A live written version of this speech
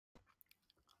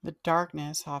The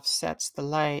darkness offsets the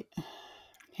light.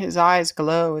 His eyes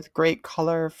glow with great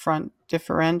color front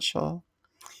differential.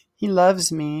 He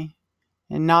loves me,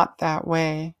 and not that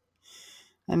way.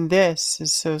 And this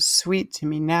is so sweet to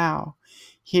me now,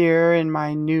 here in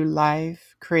my new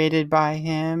life, created by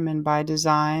him and by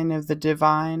design of the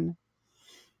divine.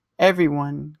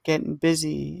 Everyone getting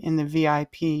busy in the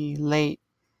VIP, late,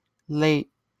 late,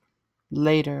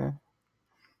 later.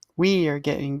 We are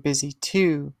getting busy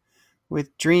too,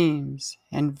 with dreams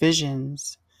and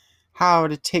visions, how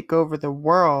to take over the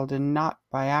world and not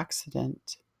by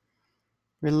accident.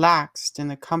 Relaxed in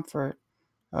the comfort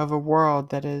of a world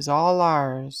that is all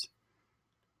ours.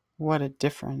 What a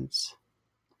difference.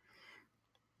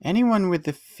 Anyone with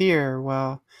the fear,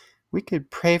 well, we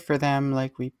could pray for them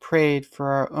like we prayed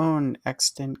for our own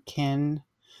extant kin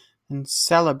and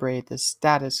celebrate the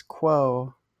status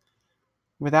quo.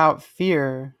 Without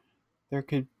fear, there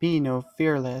could be no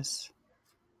fearless.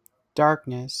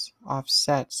 Darkness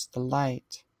offsets the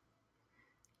light.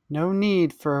 No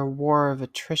need for a war of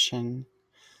attrition.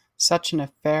 Such an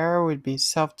affair would be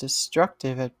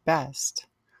self-destructive at best.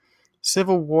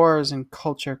 Civil wars and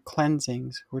culture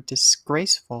cleansings were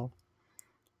disgraceful.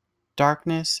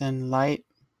 Darkness and light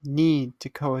need to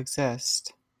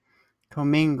coexist,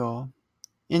 commingle,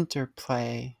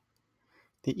 interplay.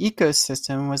 The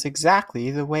ecosystem was exactly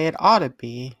the way it ought to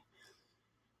be.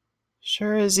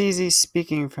 Sure is easy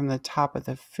speaking from the top of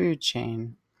the food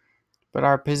chain, but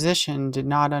our position did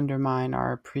not undermine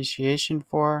our appreciation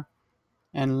for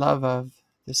and love of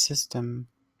the system.